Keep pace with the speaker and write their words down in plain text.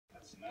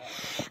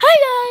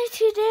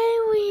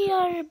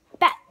are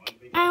back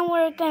and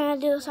we're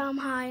gonna do some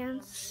hide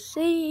and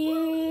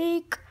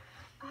seek.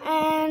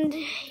 And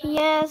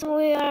yes,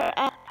 we are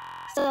at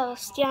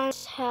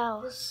Sebastian's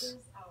house.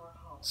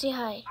 Say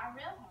hi. Our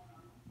real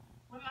home,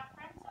 where my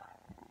friends are,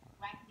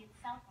 where I can get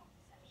cell phone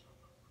reception.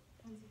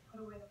 Lindsay, put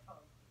away the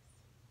phone,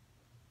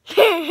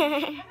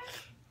 please.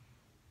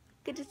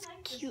 Look at this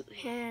cute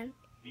hand.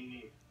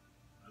 It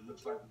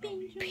looks like we're gonna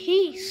be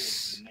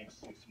Peace. for the next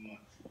 6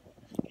 months.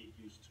 Get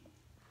used to it.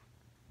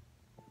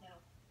 No,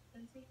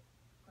 Lindsay,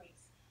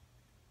 Grace.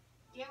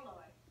 Dear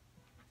Lord,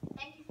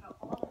 thank you for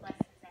all the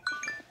blessings that you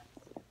gave us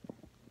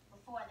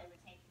before they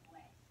were taken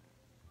away.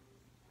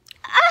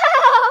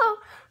 Ow!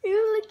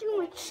 You're licking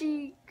my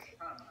cheek.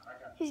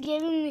 He's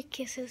giving me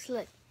kisses.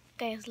 Look,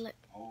 guys, look.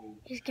 Oh,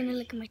 He's gonna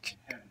lick my cheek.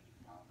 Heavenly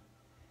Father,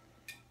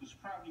 who's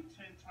probably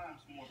 10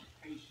 times more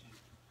patient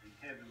and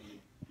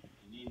heavenly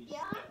than any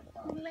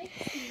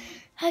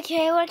stepfather.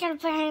 Okay, we're gonna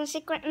play hide and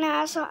seek right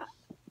now, so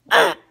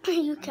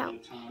you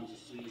count. Sometimes it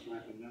seems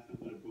like nothing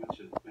but a bunch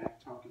of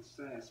back-talking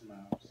sass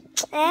mouths.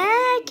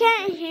 I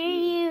can't hear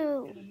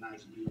you. And a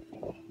nice, beautiful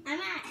woman. I'm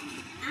at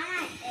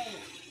 8.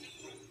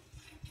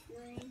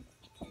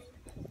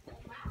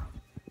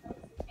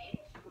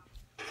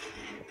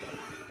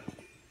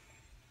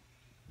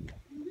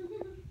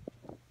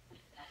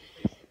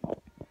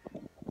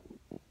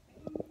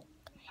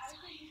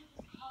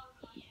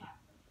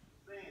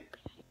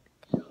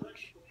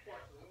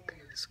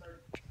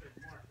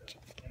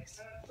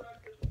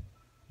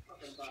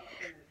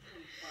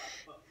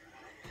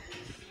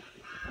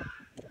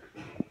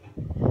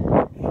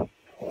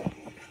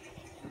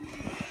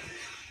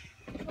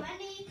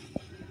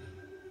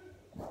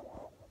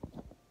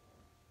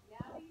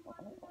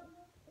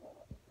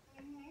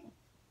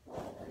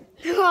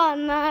 Oh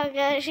no,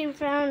 guys, she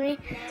found me.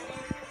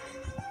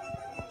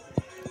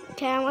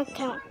 Okay, I'm gonna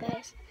count,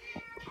 guys.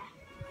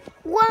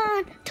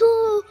 1,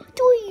 2,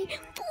 3,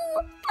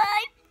 4, 5,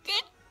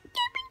 6,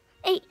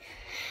 7, 8,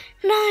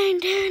 9,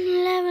 10,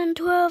 11,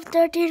 12,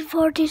 13,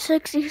 14,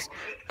 16,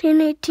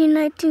 17, 18,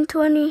 19,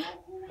 20. Here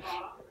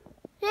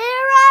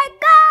I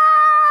go!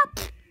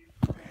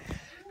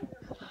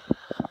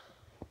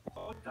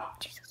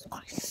 Jesus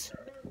Christ.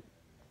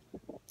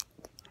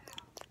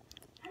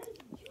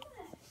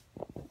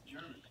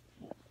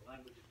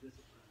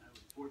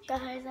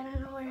 Guys, I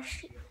don't know where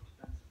she...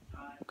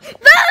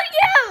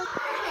 Value!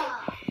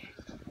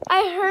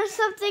 I heard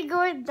something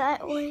going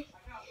that way.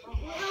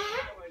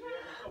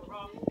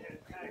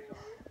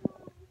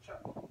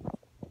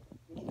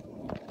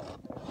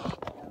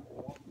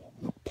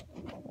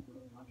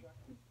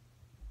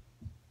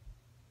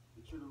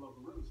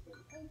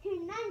 Okay,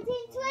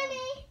 1920.